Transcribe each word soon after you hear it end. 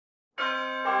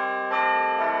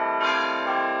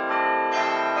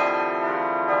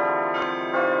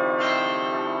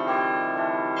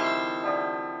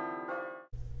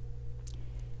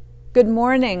Good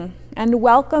morning, and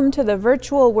welcome to the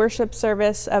virtual worship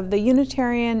service of the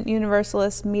Unitarian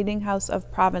Universalist Meeting House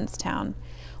of Provincetown,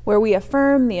 where we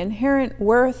affirm the inherent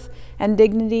worth and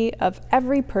dignity of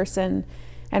every person,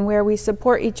 and where we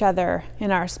support each other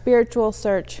in our spiritual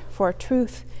search for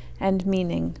truth and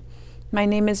meaning. My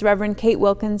name is Reverend Kate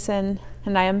Wilkinson,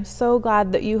 and I am so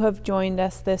glad that you have joined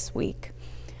us this week.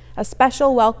 A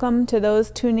special welcome to those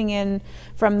tuning in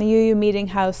from the UU Meeting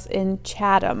House in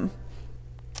Chatham.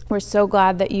 We're so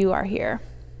glad that you are here.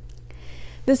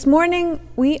 This morning,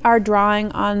 we are drawing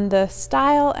on the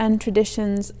style and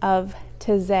traditions of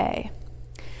Taize.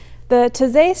 The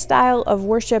Taize style of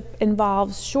worship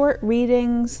involves short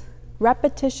readings,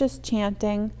 repetitious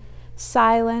chanting,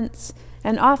 silence,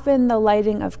 and often the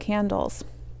lighting of candles.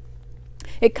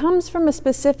 It comes from a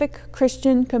specific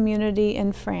Christian community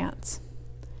in France.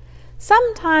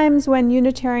 Sometimes when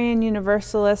Unitarian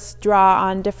Universalists draw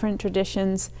on different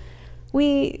traditions,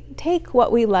 we take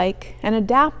what we like and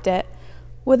adapt it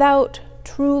without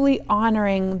truly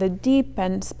honoring the deep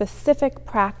and specific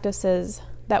practices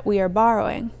that we are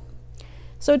borrowing.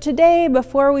 So today,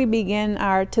 before we begin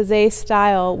our Taize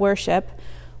style worship,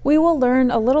 we will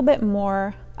learn a little bit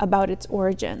more about its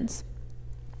origins.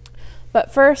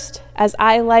 But first, as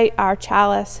I light our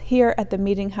chalice here at the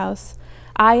Meeting House,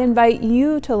 I invite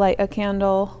you to light a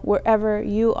candle wherever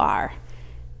you are.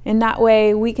 In that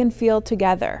way, we can feel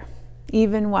together,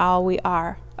 even while we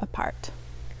are apart.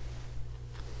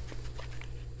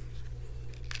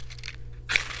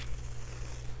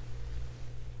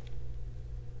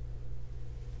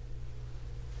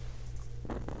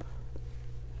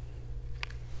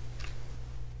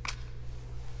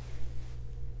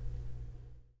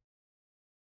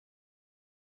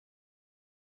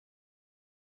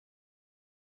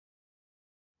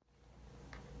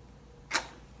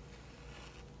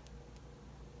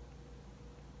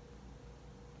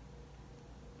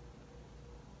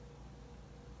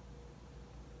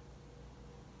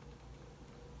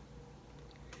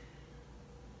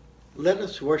 Let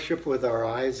us worship with our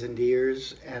eyes and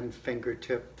ears and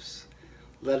fingertips.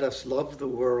 Let us love the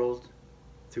world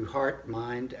through heart,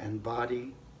 mind, and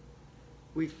body.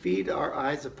 We feed our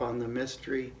eyes upon the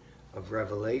mystery of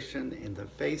revelation in the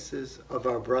faces of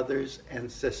our brothers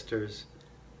and sisters.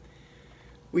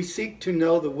 We seek to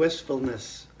know the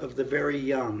wistfulness of the very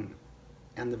young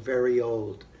and the very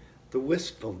old, the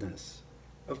wistfulness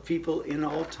of people in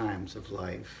all times of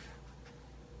life.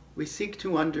 We seek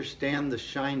to understand the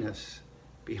shyness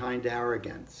behind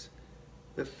arrogance,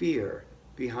 the fear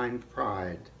behind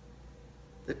pride,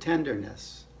 the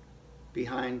tenderness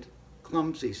behind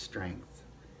clumsy strength,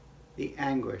 the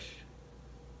anguish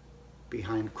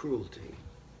behind cruelty.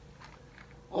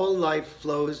 All life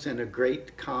flows in a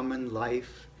great common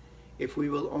life if we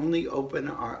will only open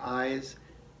our eyes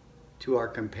to our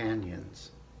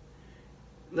companions.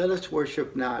 Let us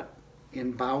worship not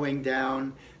in bowing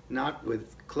down, not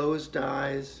with closed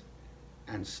eyes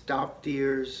and stopped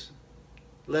ears.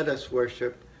 Let us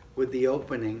worship with the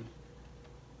opening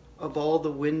of all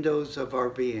the windows of our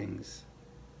beings,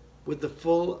 with the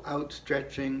full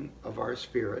outstretching of our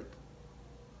spirit.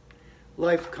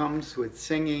 Life comes with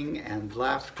singing and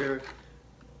laughter,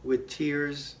 with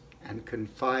tears and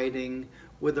confiding,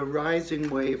 with a rising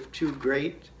wave too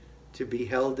great to be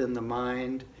held in the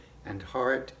mind and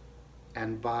heart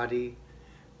and body,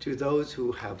 to those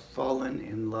who have fallen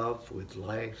in love with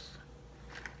life.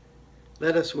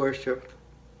 Let us worship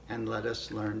and let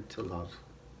us learn to love.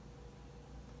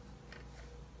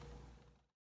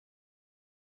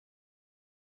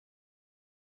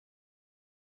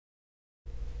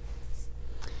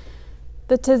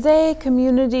 The Taize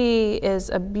community is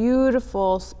a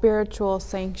beautiful spiritual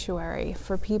sanctuary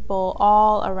for people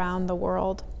all around the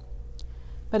world.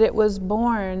 But it was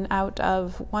born out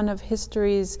of one of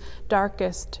history's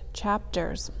darkest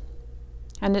chapters,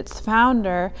 and its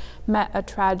founder met a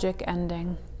tragic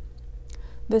ending.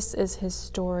 This is his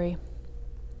story.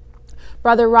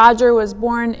 Brother Roger was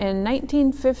born in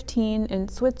 1915 in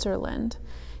Switzerland.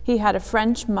 He had a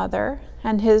French mother,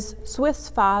 and his Swiss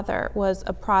father was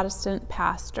a Protestant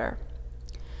pastor.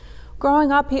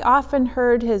 Growing up, he often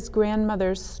heard his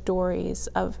grandmother's stories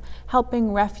of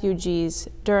helping refugees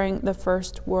during the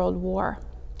First World War,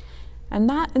 and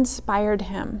that inspired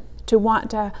him to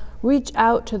want to reach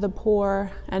out to the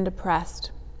poor and oppressed.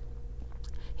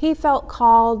 He felt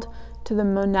called to the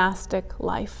monastic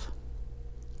life.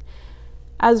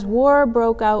 As war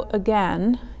broke out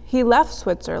again, he left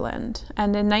Switzerland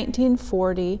and in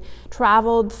 1940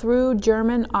 traveled through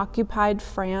German-occupied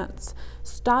France,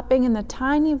 stopping in the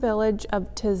tiny village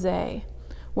of Taize,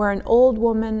 where an old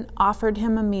woman offered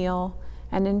him a meal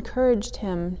and encouraged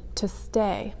him to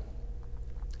stay.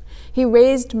 He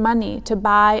raised money to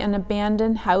buy an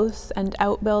abandoned house and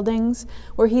outbuildings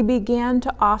where he began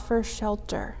to offer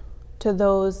shelter to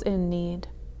those in need.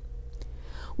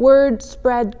 Word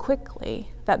spread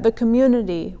quickly that the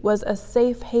community was a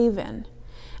safe haven,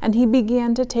 and he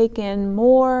began to take in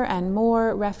more and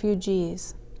more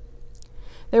refugees.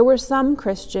 There were some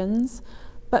Christians,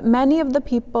 but many of the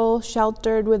people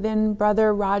sheltered within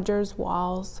Brother Roger's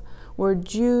walls were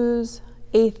Jews,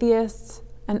 atheists,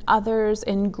 and others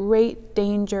in great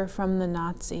danger from the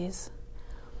Nazis.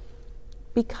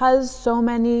 Because so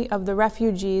many of the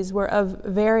refugees were of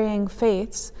varying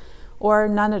faiths, or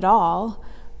none at all,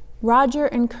 Roger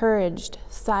encouraged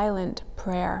silent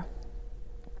prayer.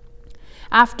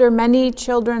 After many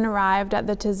children arrived at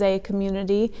the Taize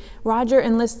community, Roger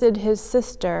enlisted his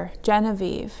sister,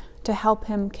 Genevieve, to help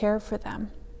him care for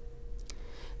them.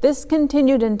 This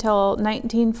continued until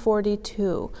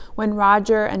 1942, when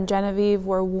Roger and Genevieve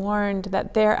were warned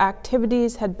that their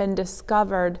activities had been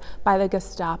discovered by the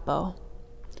Gestapo.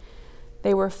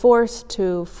 They were forced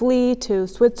to flee to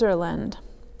Switzerland,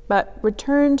 but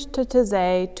returned to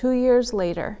Taize 2 years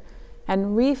later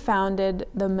and refounded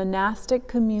the monastic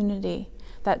community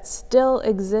that still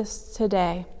exists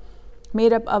today,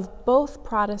 made up of both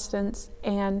Protestants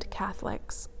and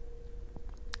Catholics.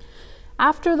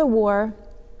 After the war,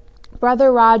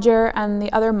 Brother Roger and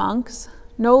the other monks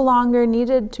no longer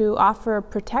needed to offer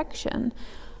protection,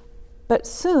 but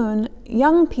soon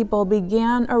young people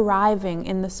began arriving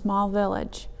in the small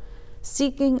village,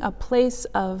 seeking a place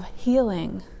of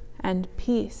healing and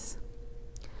peace.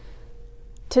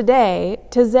 Today,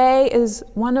 Taize is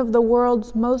one of the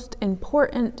world's most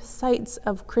important sites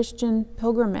of Christian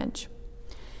pilgrimage.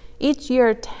 Each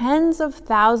year, tens of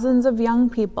thousands of young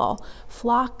people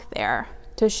flock there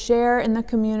to share in the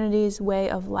community's way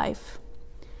of life.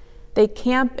 They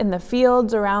camp in the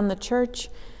fields around the church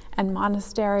and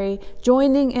monastery,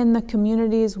 joining in the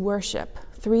community's worship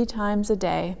 3 times a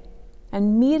day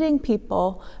and meeting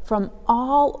people from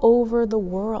all over the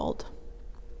world.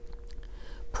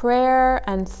 Prayer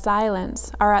and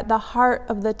silence are at the heart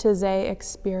of the Taize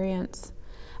experience,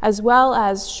 as well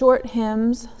as short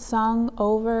hymns sung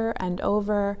over and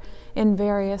over in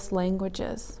various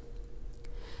languages.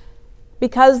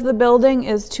 Because the building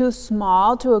is too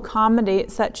small to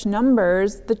accommodate such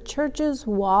numbers, the church's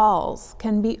walls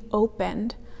can be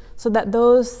opened so that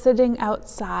those sitting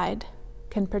outside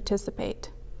can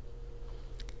participate.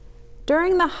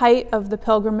 During the height of the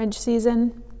pilgrimage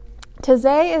season, Taize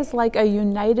is like a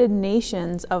United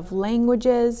Nations of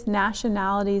languages,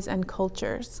 nationalities, and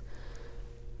cultures.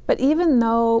 But even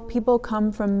though people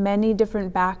come from many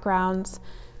different backgrounds,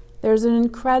 there's an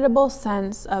incredible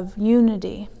sense of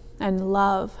unity and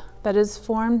love that is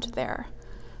formed there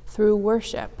through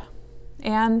worship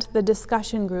and the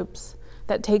discussion groups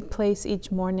that take place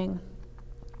each morning.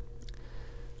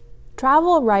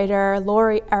 Travel writer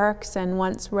Lori Erickson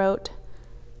once wrote,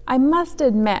 "I must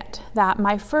admit that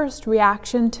my first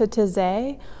reaction to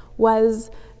Taize was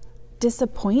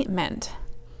disappointment.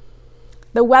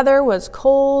 The weather was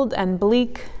cold and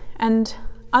bleak, and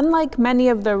unlike many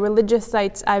of the religious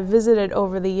sites I've visited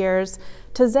over the years,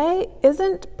 Taize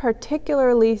isn't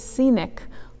particularly scenic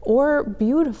or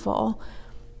beautiful.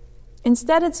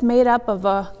 Instead, it's made up of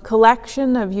a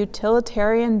collection of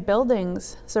utilitarian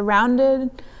buildings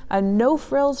surrounding a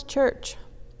no-frills church.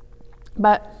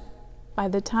 But by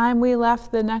the time we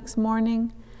left the next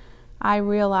morning, I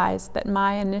realized that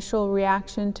my initial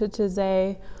reaction to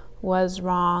Taize was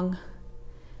wrong.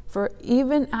 For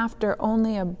even after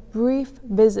only a brief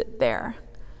visit there,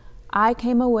 I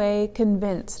came away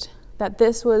convinced that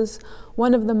this was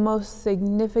one of the most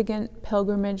significant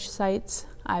pilgrimage sites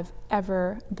I've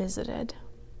ever visited."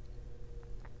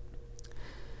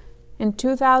 In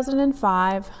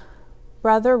 2005,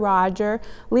 Brother Roger,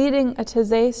 leading a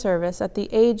Taize service at the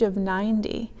age of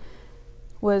 90,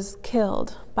 was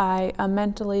killed by a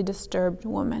mentally disturbed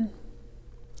woman.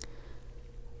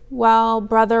 While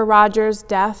Brother Roger's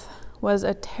death was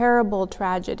a terrible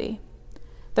tragedy,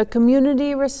 the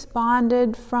community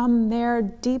responded from their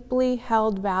deeply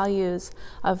held values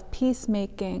of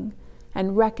peacemaking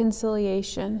and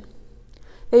reconciliation.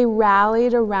 They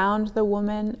rallied around the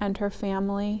woman and her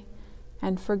family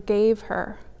and forgave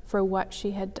her for what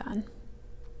she had done.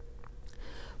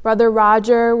 Brother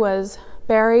Roger was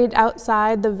buried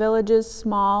outside the village's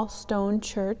small stone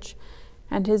church,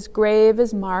 and his grave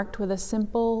is marked with a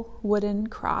simple wooden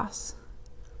cross.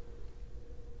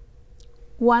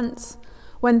 Once,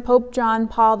 when Pope John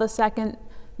Paul II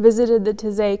visited the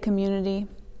Taize community,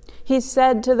 he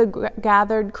said to the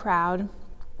gathered crowd,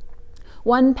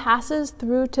 One passes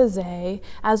through Taize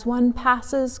as one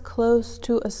passes close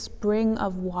to a spring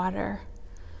of water.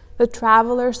 The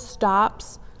traveler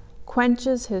stops,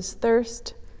 quenches his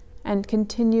thirst, and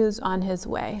continues on his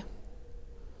way.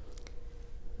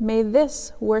 May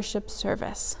this worship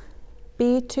service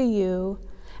be to you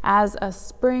as a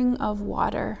spring of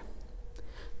water,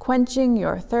 quenching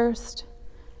your thirst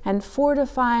and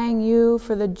fortifying you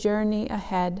for the journey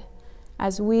ahead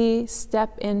as we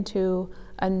step into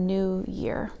a new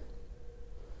year.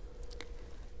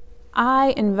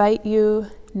 I invite you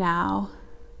now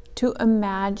to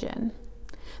imagine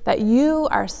that you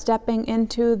are stepping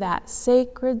into that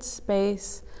sacred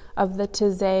space of the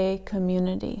Taize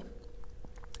community.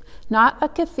 Not a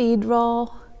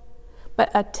cathedral, but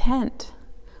a tent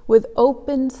with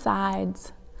open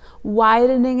sides,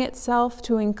 widening itself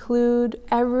to include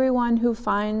everyone who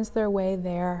finds their way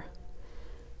there,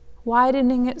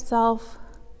 widening itself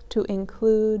to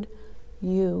include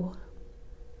you.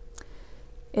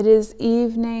 It is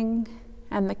evening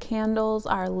and the candles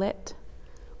are lit.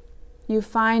 You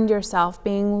find yourself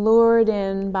being lured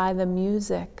in by the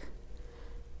music.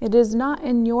 It is not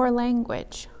in your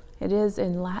language, it is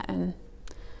in Latin,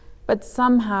 but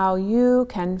somehow you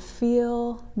can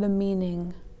feel the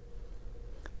meaning.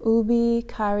 Ubi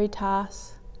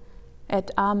caritas et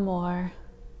amor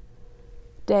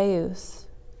Deus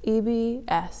ibi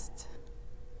est.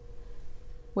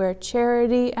 Where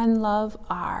charity and love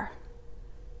are,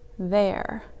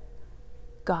 there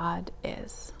God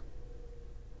is.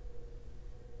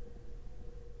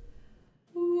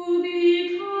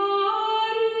 Ubi caritas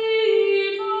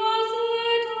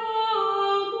et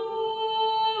amor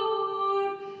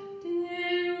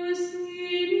Deus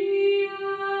ibi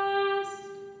est.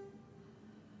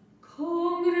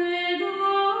 Congregalit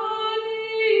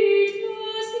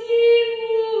nos in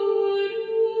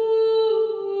unum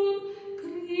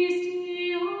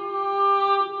Christi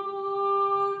amor.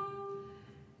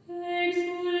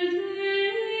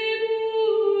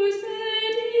 Exultemus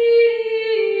et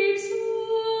ipso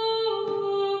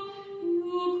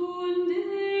iucundemur.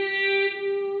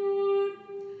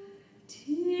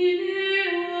 Tineamus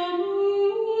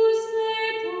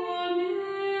et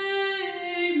amemus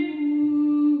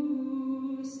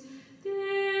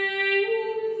Deum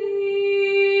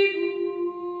vivum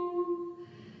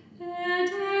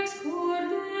et ex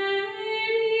corde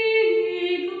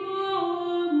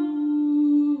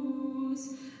ligamus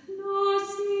nos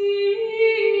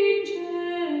ingero.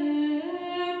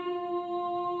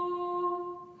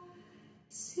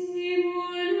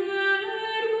 Simul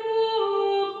ergo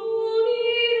cum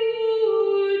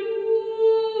in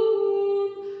unum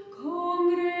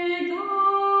congregamur.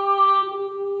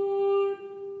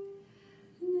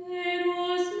 Ne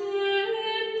nos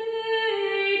mente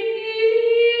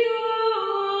dividamur,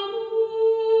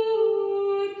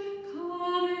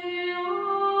 caveamus.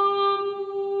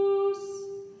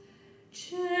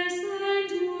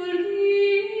 Cessent Iulia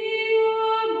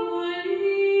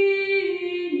Molina,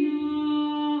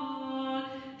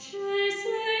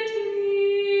 cessent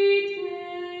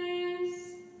vites,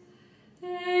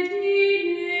 et in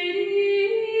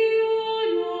edio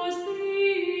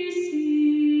nostri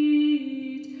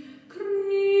sit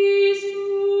Christus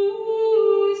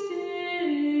Deus.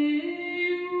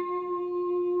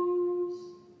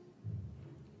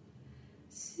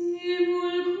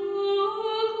 Simul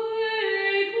quoque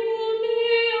cum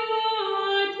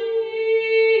beatis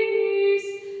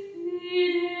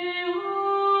videamus,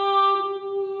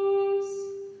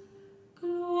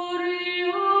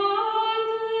 gloriander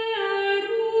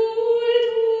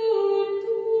ultum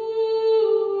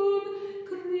tuum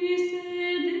Christe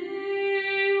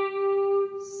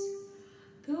Deus,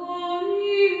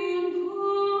 Gaudium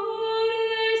cor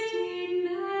est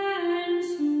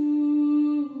immensum,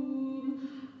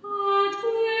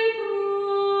 atque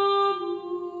probum,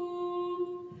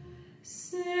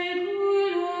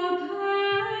 saecula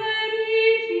per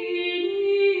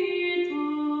infinita,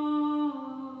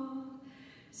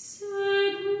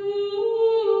 saeculorum.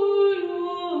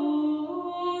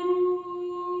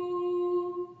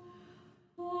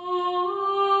 Amen.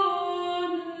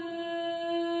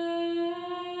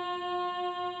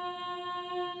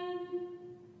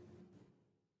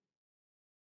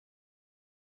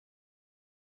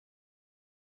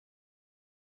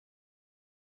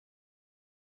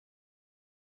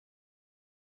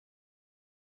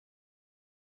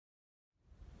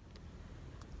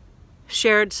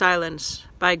 Shared Silence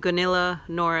by Gunilla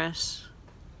Norris.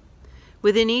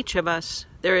 Within each of us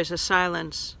there is a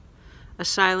silence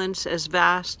as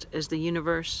vast as the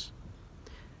universe.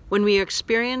 When we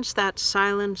experience that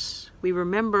silence, we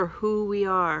remember who we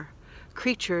are,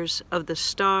 creatures of the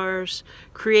stars,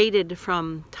 created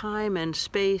from time and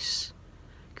space,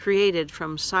 created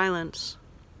from silence.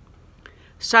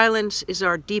 Silence is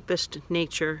our deepest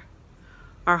nature,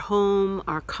 our home,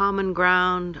 our common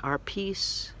ground, our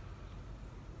peace.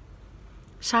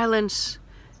 Silence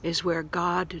is where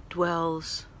God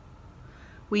dwells.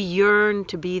 We yearn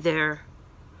to be there.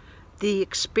 The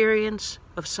experience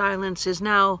of silence is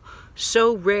now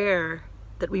so rare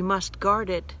that we must guard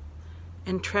it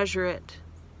and treasure it.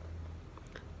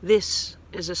 This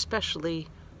is especially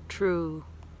true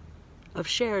of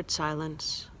shared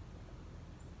silence.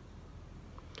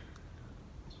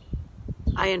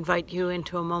 I invite you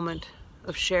into a moment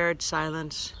of shared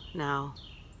silence now.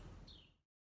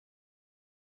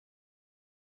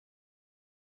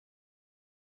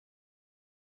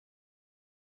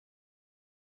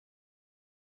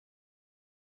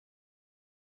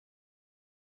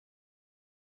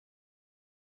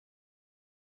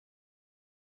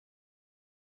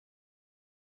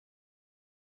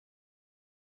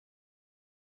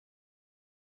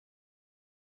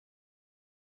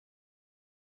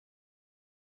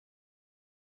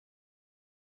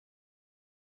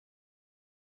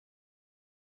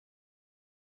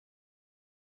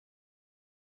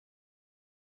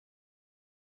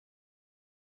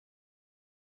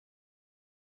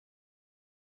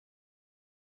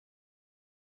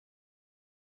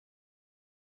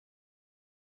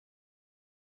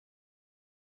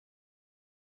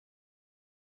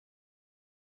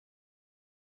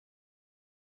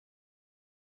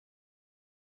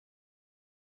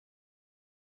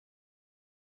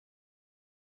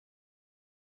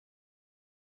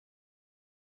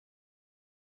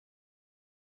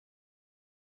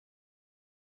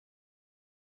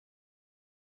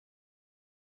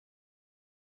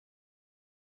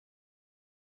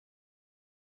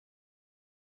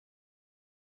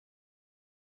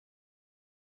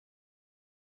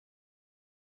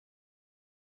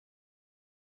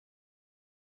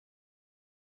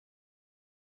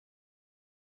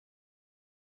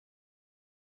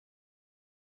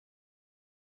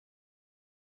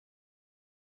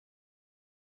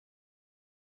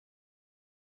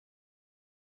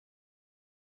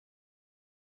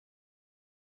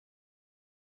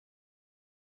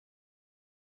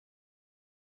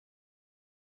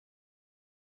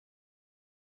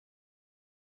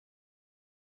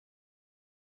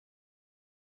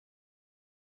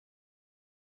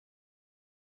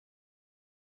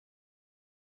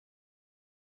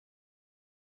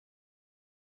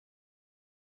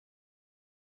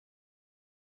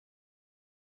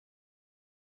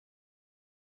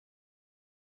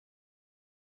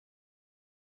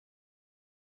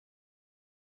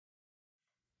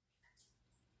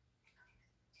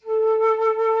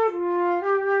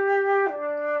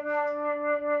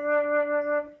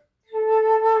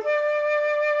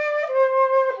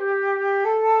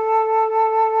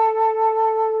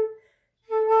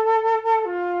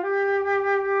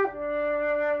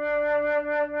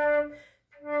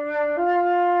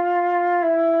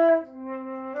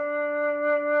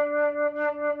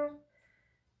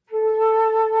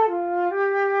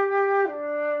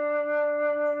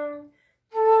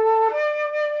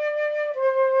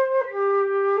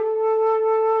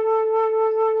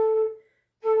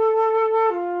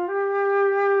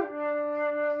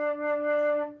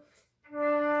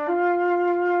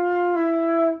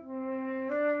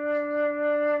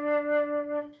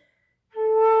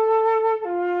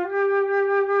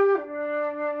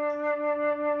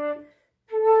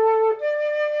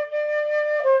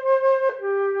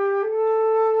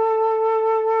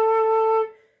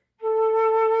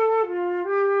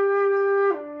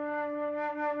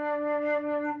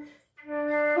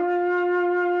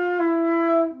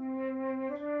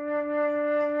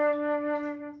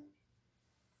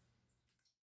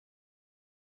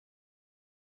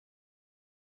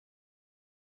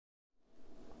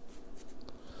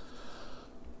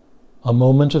 A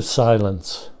Moment of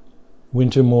Silence,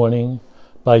 Winter Morning,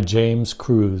 by James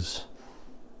Cruz.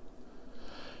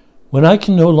 When I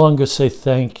can no longer say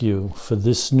thank you for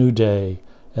this new day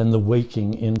and the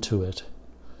waking into it,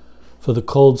 for the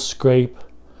cold scrape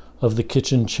of the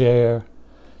kitchen chair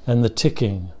and the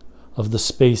ticking of the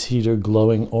space heater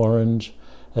glowing orange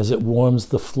as it warms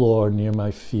the floor near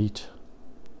my feet.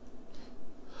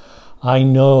 I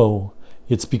know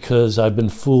it's because I've been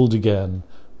fooled again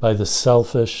by the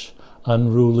selfish,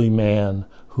 unruly man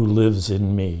who lives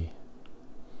in me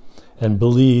and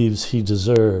believes he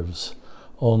deserves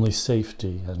only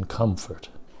safety and comfort.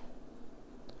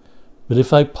 But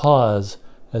if I pause,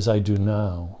 as I do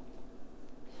now,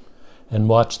 and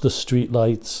watch the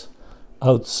streetlights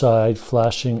outside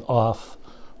flashing off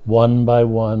one by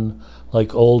one,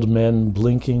 like old men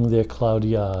blinking their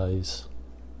cloudy eyes.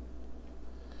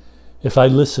 If I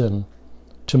listen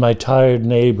to my tired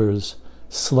neighbors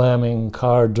slamming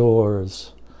car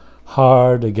doors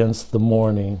hard against the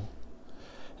morning,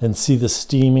 and see the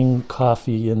steaming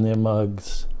coffee in their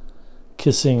mugs,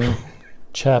 kissing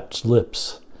chapped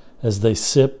lips as they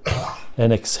sip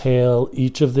and exhale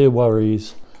each of their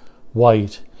worries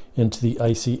white into the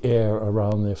icy air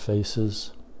around their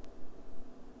faces.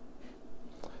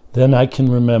 Then I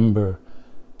can remember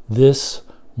this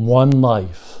one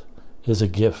life is a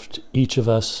gift each of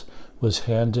us was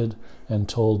handed and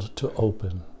told to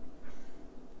open.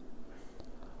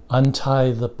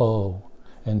 Untie the bow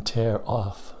and tear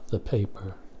off the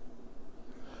paper.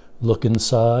 Look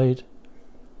inside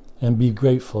and be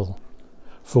grateful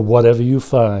for whatever you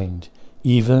find,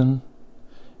 even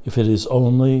if it is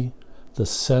only the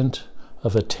scent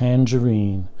of a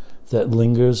tangerine that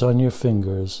lingers on your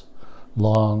fingers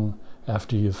long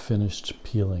after you've finished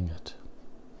peeling it.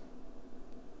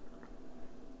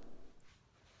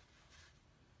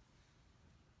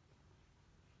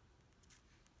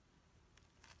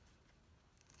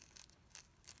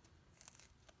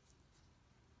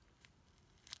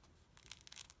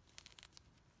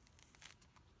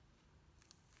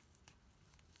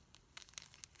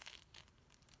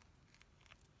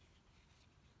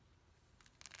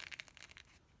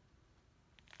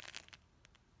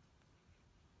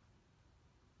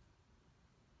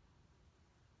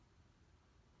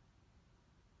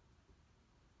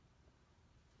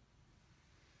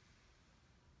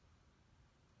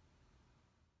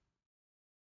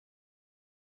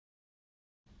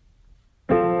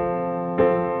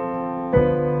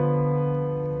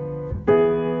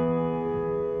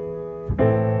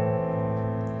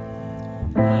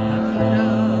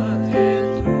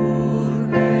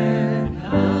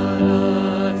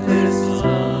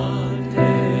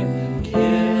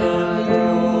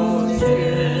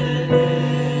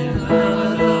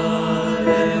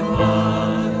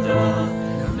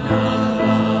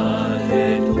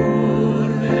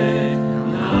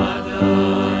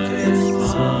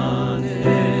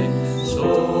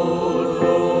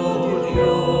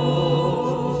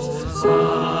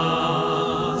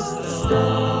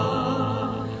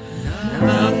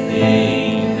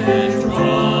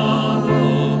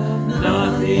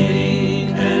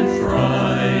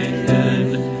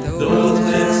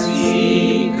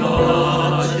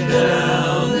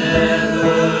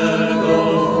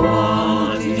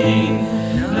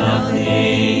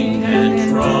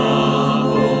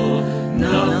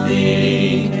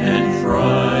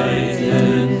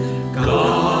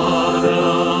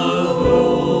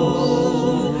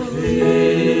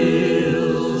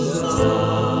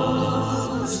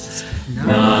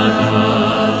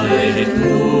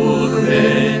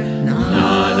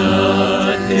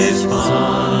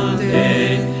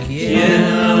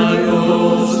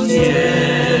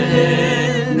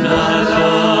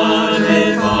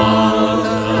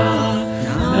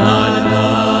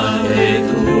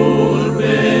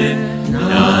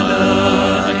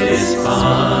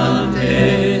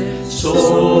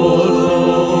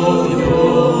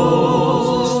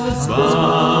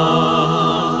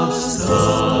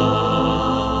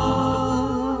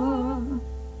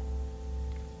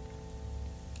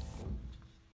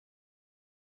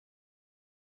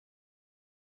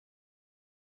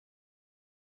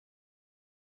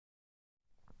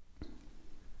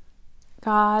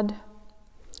 God,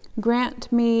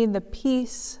 grant me the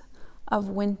peace of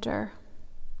winter.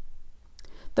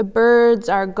 The birds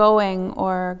are going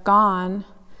or gone.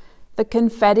 The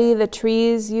confetti the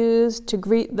trees used to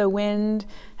greet the wind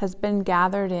has been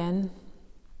gathered in.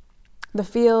 The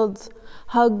fields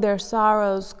hug their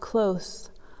sorrows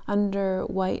close under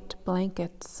white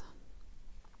blankets.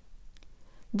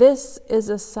 This is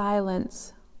a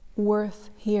silence worth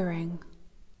hearing.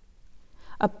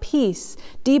 A peace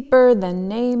deeper than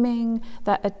naming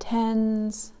that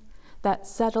attends, that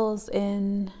settles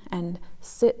in and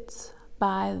sits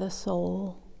by the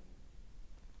soul.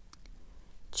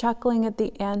 Chuckling at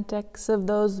the antics of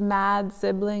those mad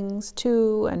siblings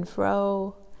to and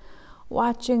fro,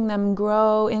 watching them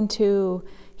grow into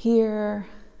here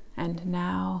and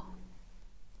now.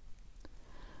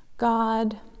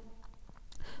 God,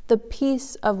 the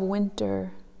peace of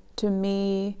winter to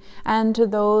me and to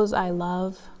those I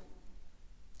love.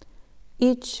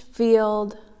 Each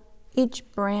field,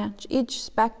 each branch, each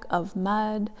speck of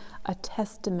mud, a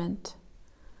testament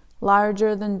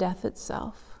larger than death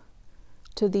itself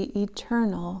to the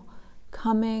eternal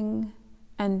coming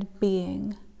and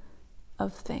being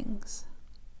of things.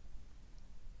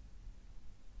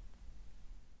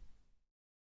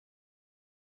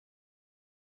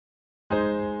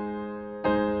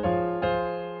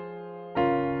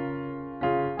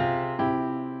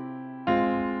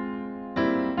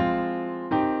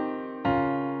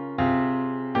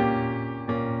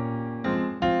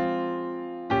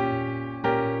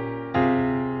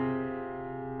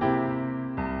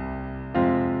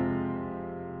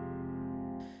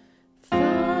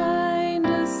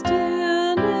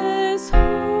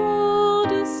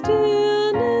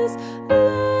 stillness,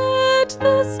 let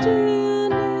the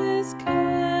stillness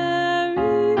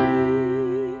carry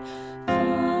me.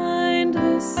 Find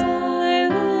the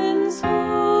silence,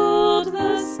 hold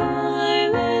the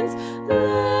silence,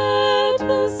 let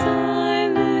the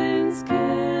silence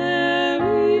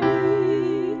carry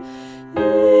me.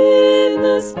 In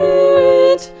the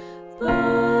Spirit,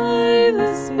 by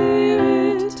the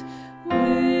Spirit,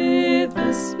 with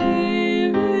the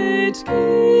Spirit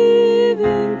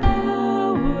giving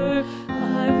power,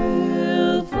 I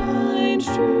will find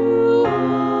true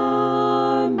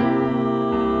harmony.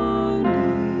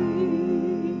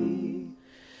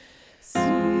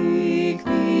 Seek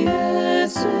the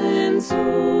essence